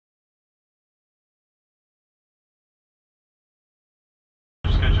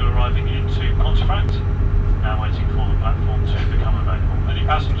arriving into Pontefract, now waiting for the platform to become available. Any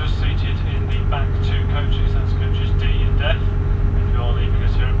passengers seated in the back two coaches, that's coaches D and F. If you are leaving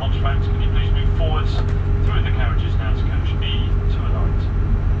us here at Pontefract, can you please move forwards through the carriages now to coach E to alight.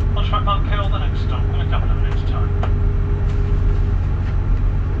 Pontefract Park Hill, the next stop in a couple of minutes' time.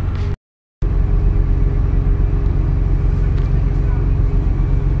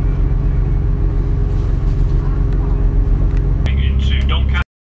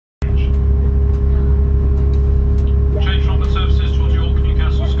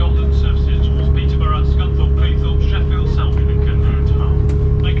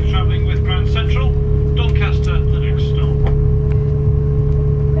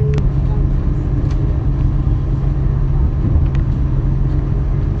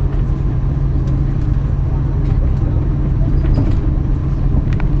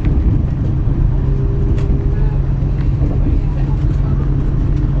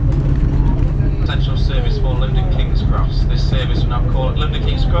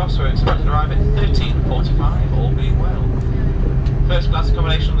 So it's expected to arrive at 13:45, all being well. First class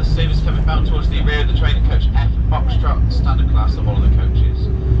accommodation on this service can be found towards the rear of the train in coach F, Foxtrot, standard class of all of the coaches.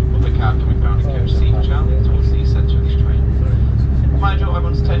 Public car can be found in coach C for Charlie towards the centre of this train. Mind draw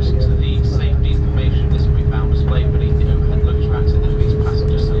everyone's attention to the safety information. This can be found displayed beneath the overhead luggage racks in the police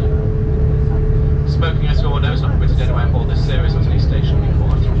passenger saloon. Smoking, as you all know, is not permitted anywhere aboard this service at any station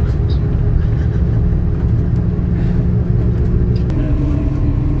before it's tripped.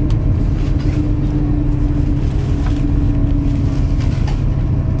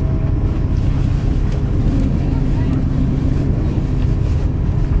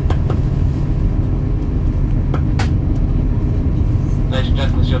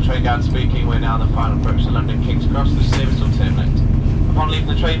 Your train guard speaking, we're now on the final approach to London King's Cross. This service will terminate. Upon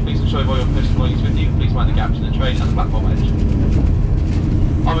leaving the train, please ensure all your personal belongings with you. Please mind the gaps in the train and the platform edge.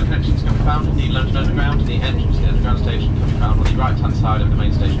 Onward connections can be found on the London Underground. The entrance to the Underground station can be found on the right hand side of the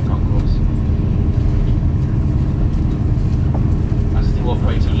main station concourse. As the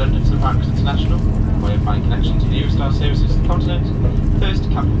walkway to London to the Paris International, way of finding connections with Eurostar services to the continent.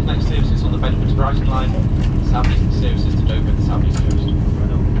 First, Capital Connect services on the Bedford to Brighton line. South Eastern services to Dover and the South East Coast.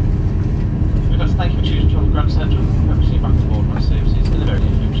 We'd like to thank you for choosing to travel Grand Central. We hope to see you back on board my services in the very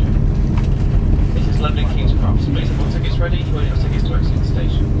near future. This is London King's Cross. Please have all tickets ready. You will need tickets to exit the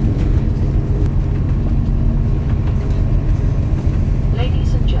station.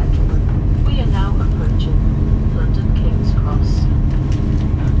 Ladies and gentlemen, we are now approaching London King's Cross,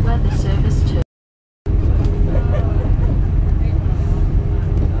 where the service turns.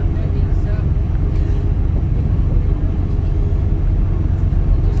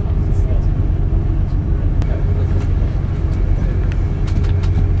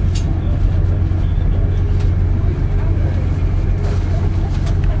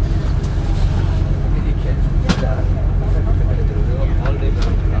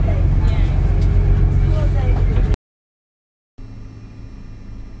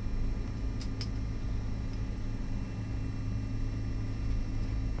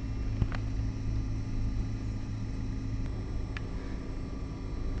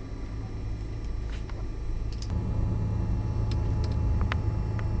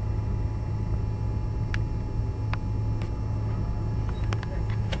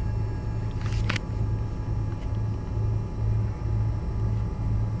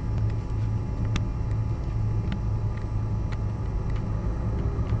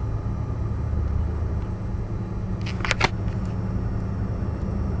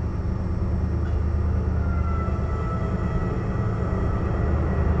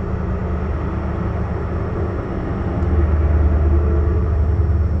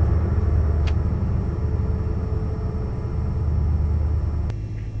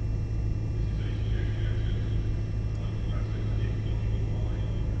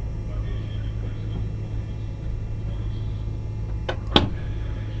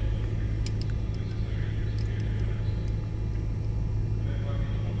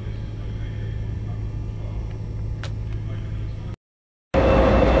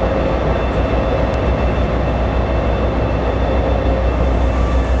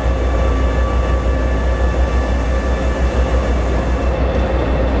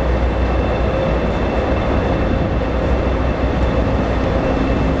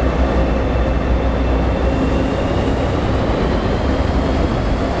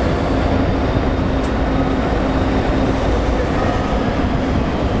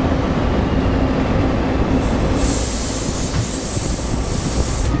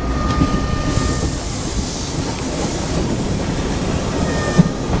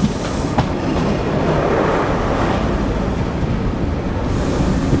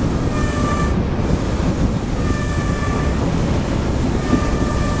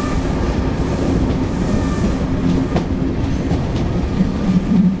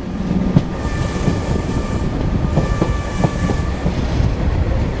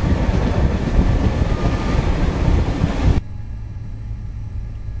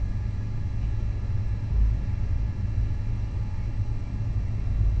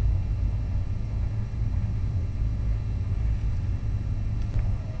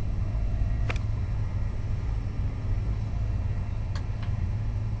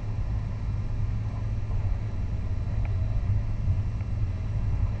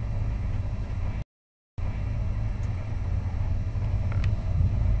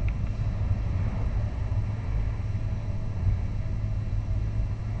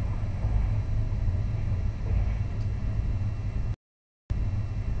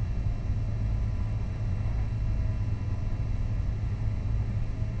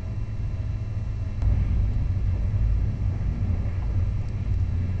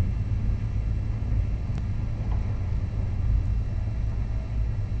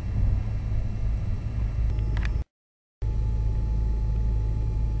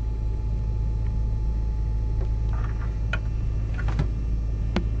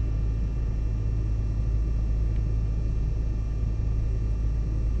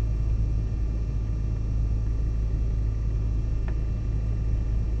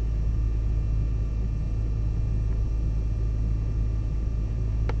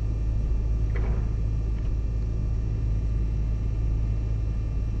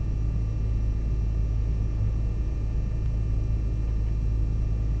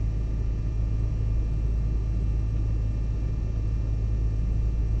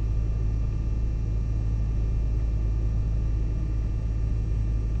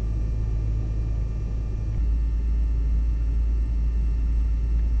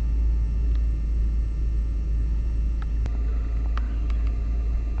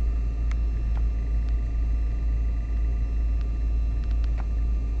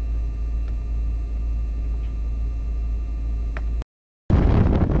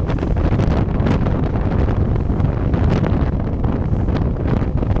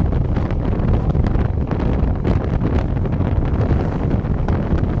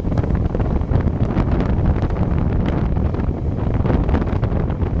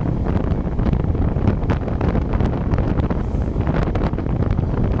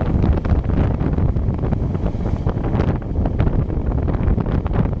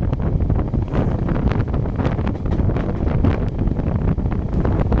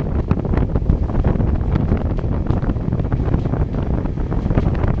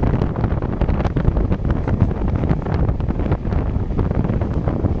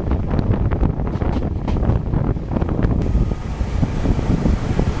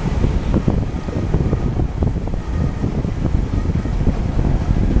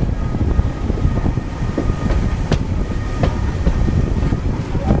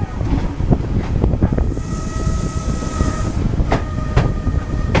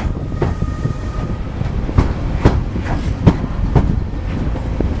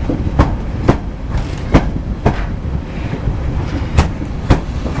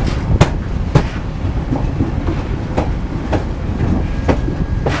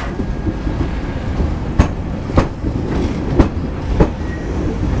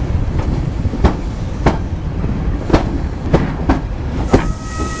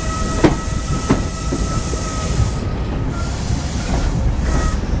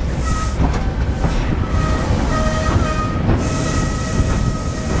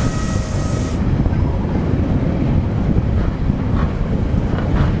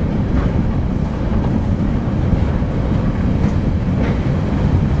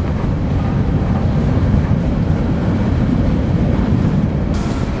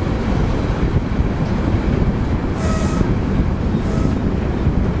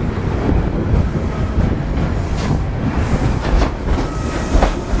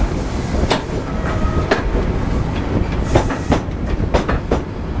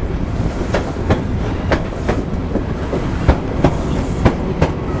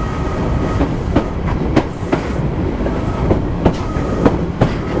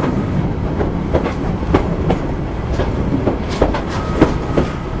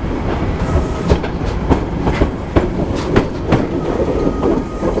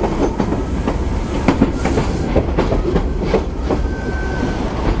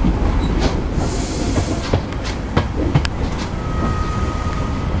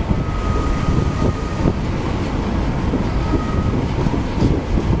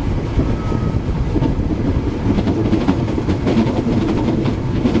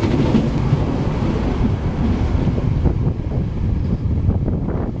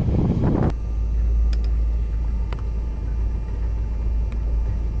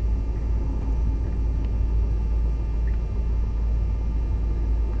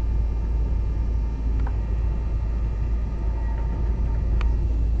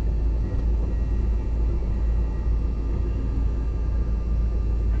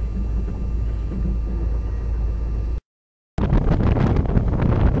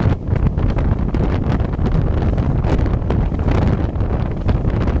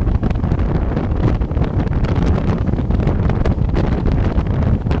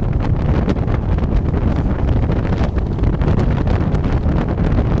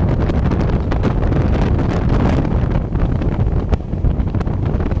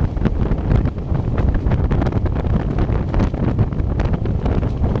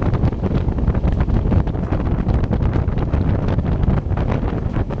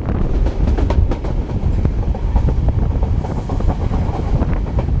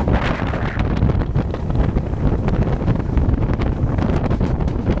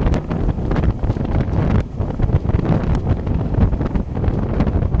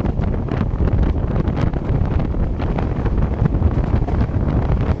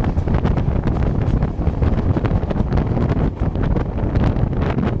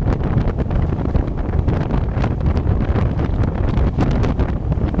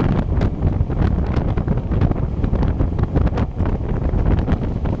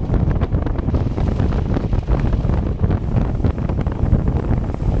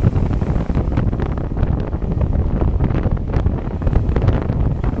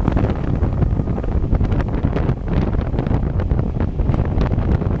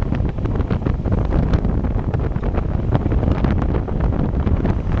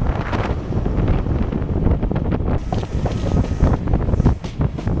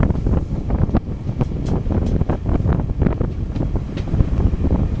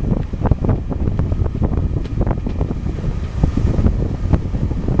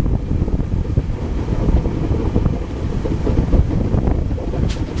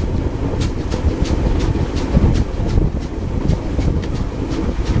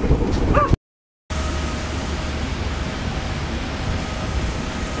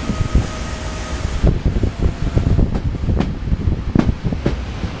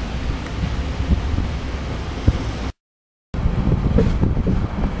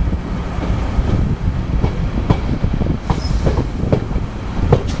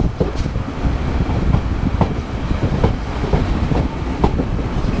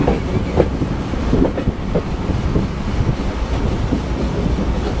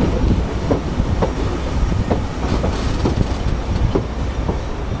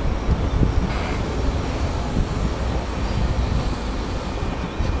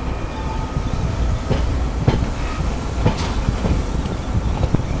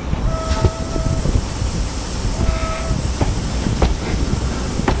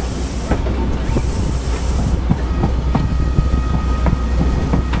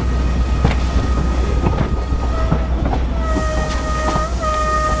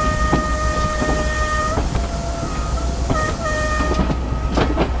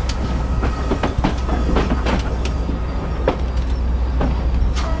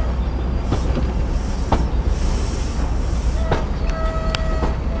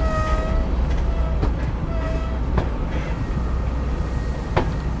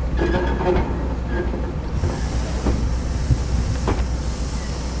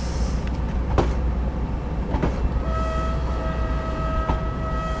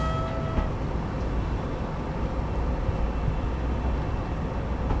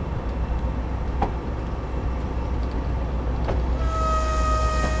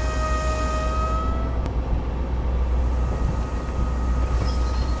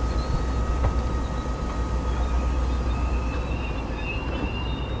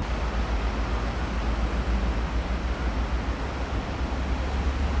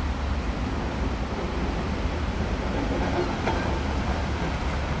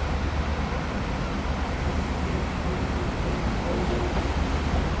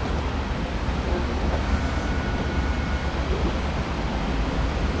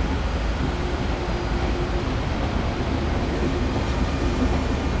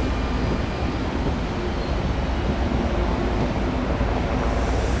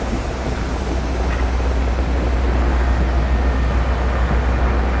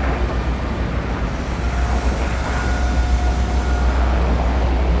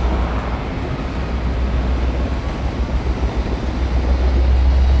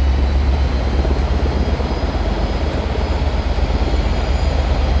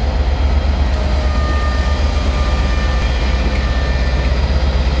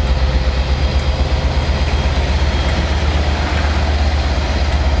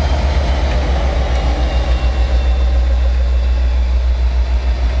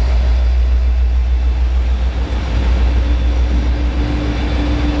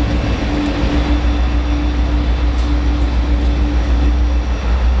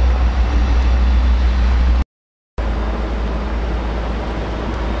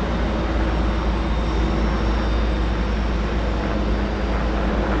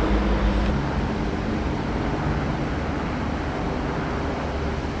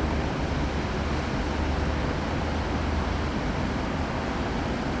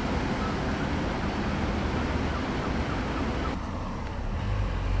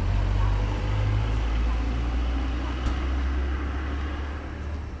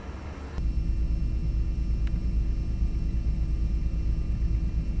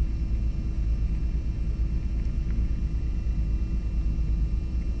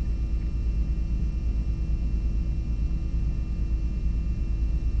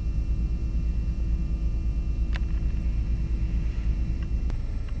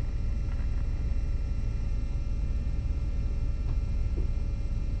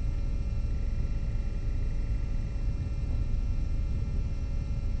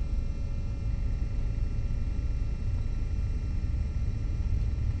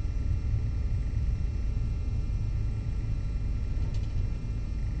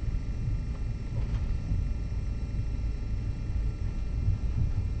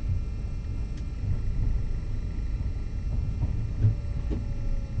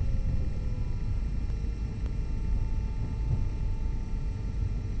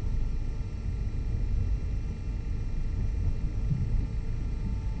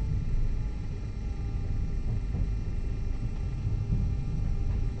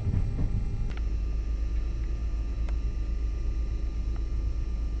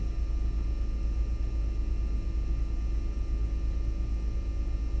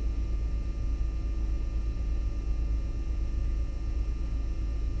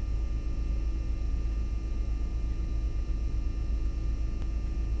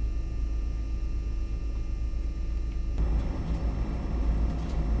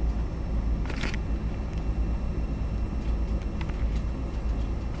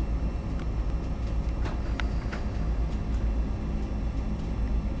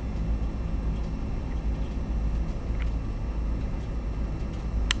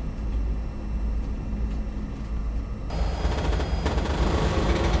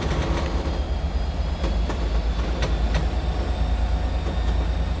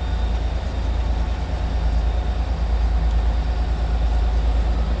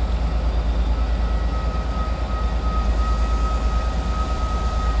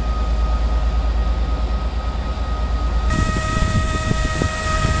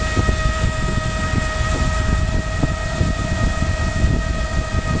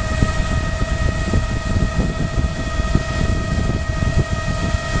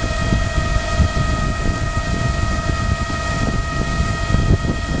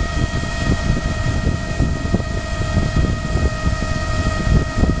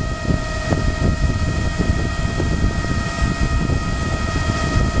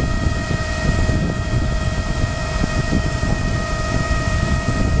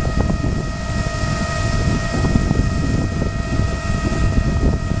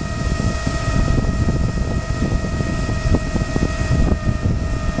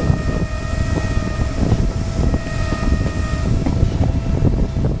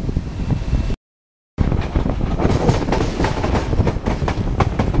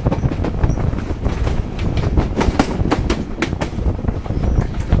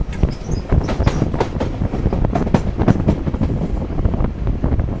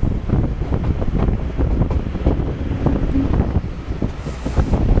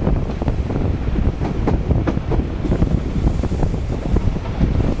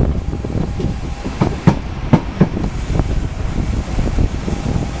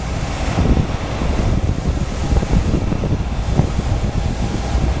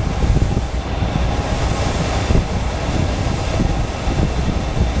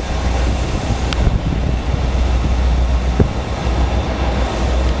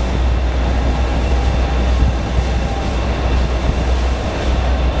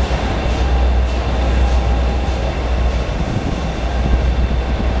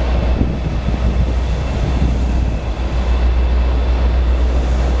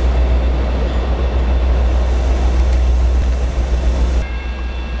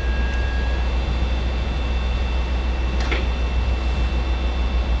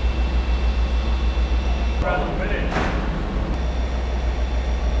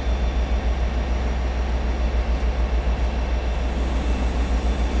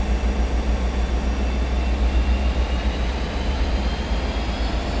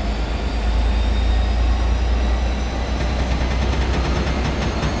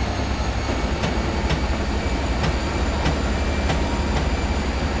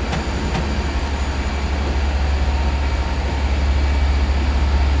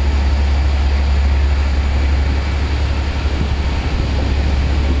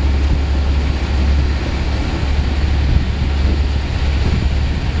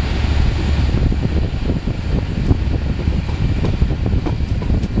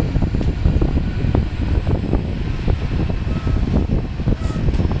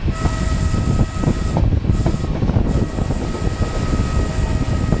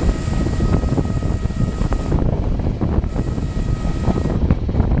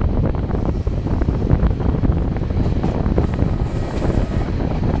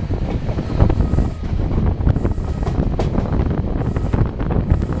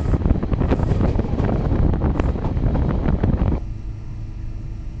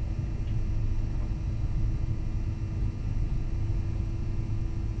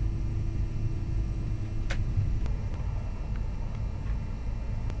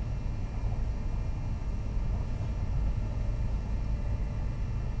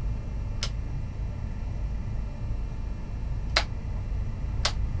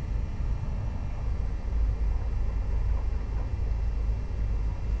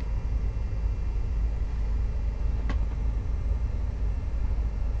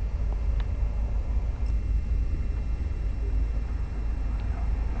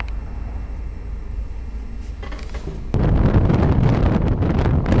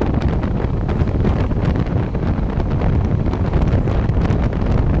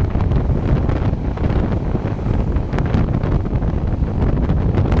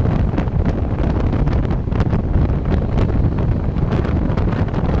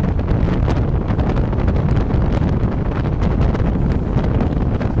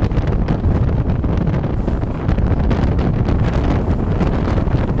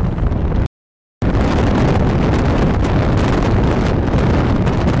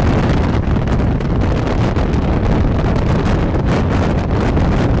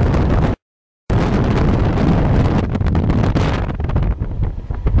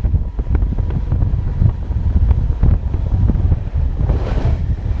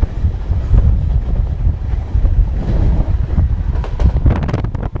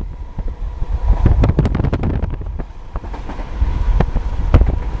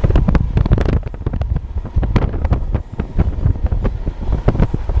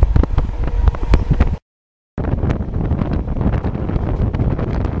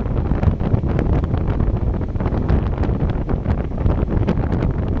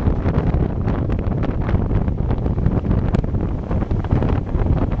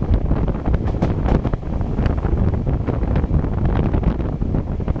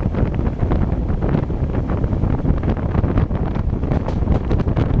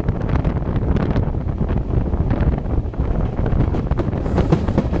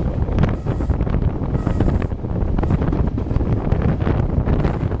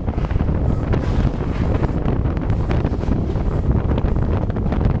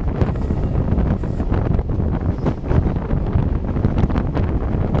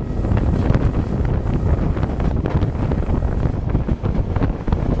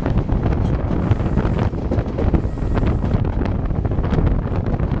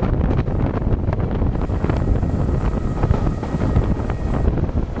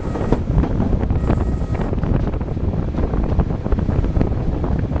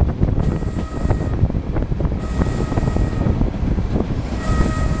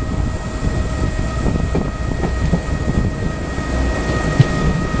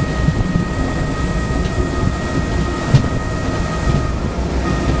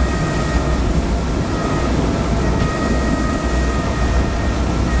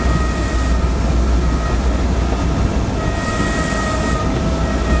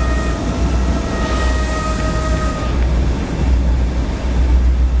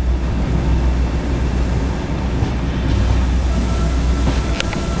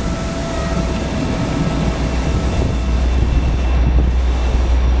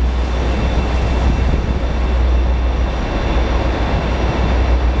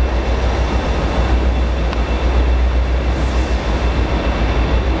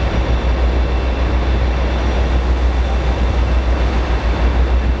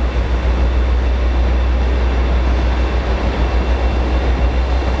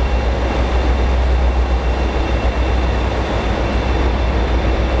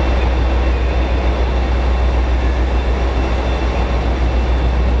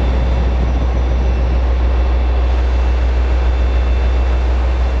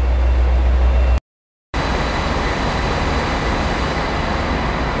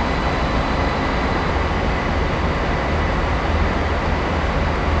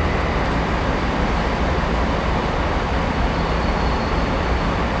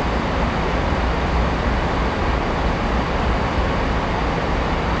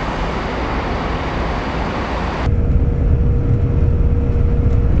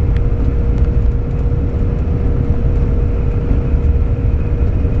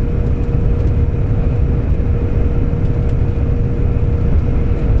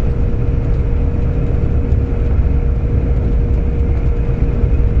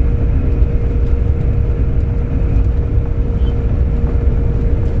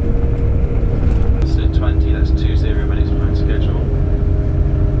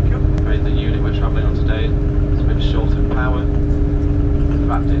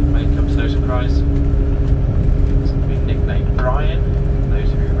 guys. It's been nicknamed Brian.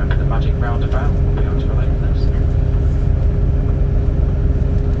 Those of you who remember the magic roundabout will be able to relate to this.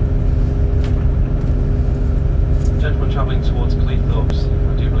 Gentlemen travelling towards Cleethorpes,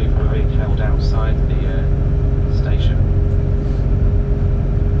 I do believe we're being held outside the station.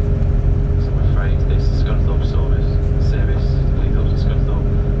 So I'm afraid this Scunthorpe service to Cleethorpes and Scunthorpe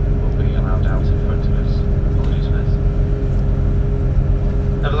will be allowed out in front of us. Apologies for this.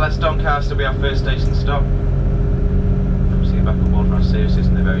 Nevertheless, Doncaster will be our first station stop. We'll see you back on board for our services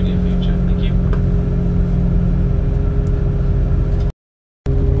in the very near future. Thank you.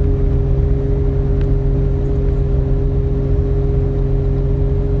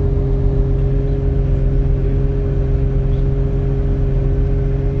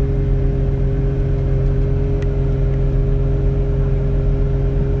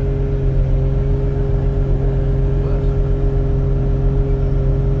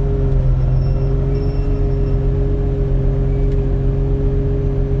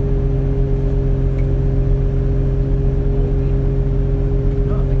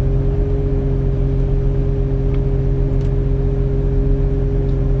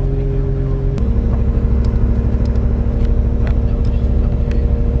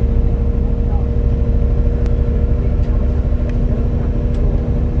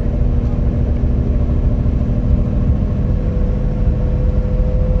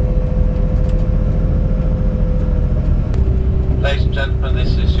 Ladies and gentlemen,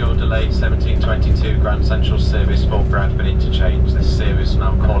 this is your delayed 1722 Grand Central service for Bradford Interchange. This service will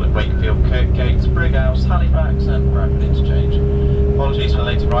now call at Wakefield, Kirkgate, Brighouse, Halifax and Bradford Interchange. Apologies for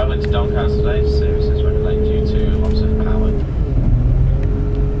late arrival into Doncaster today. Services were delayed due to loss of power.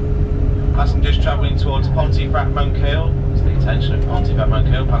 Passengers travelling towards Pontefract Monkale, to the attention of Pontefract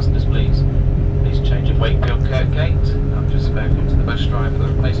Monkale passengers please. Please change at Wakefield, Kirkgate. I've just spoken to the bus driver for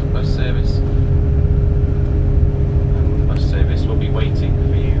the replacement bus service. Service will be waiting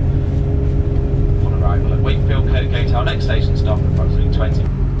for you on arrival at Wakefield, Kirkgate, our next station stop, approximately 20.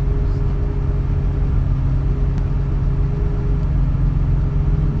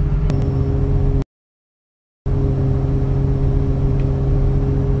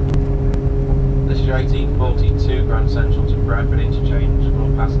 This is your 1842 Grand Central to Bradford Interchange. For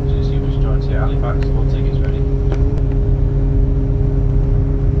all passengers who wish to join to Halifax, all tickets ready.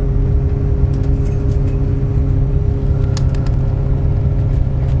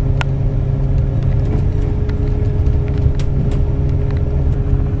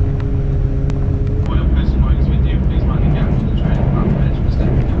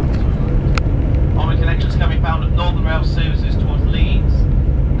 Services towards Leeds.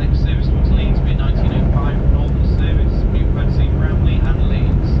 Next service towards Leeds will be 1905 Northern service, Newquay, Bramley and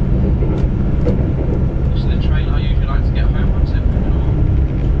Leeds. This is the train I usually like to get home on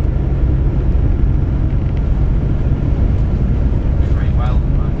very well.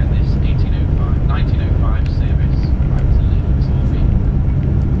 I'll get this 1905 service right to Leeds for me.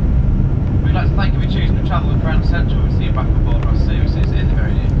 We'd like to thank you for choosing to travel with Grand Central. We'll see you back on board our services in the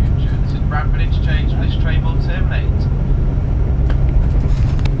very near future. This is Bradford Interchange. This train will terminate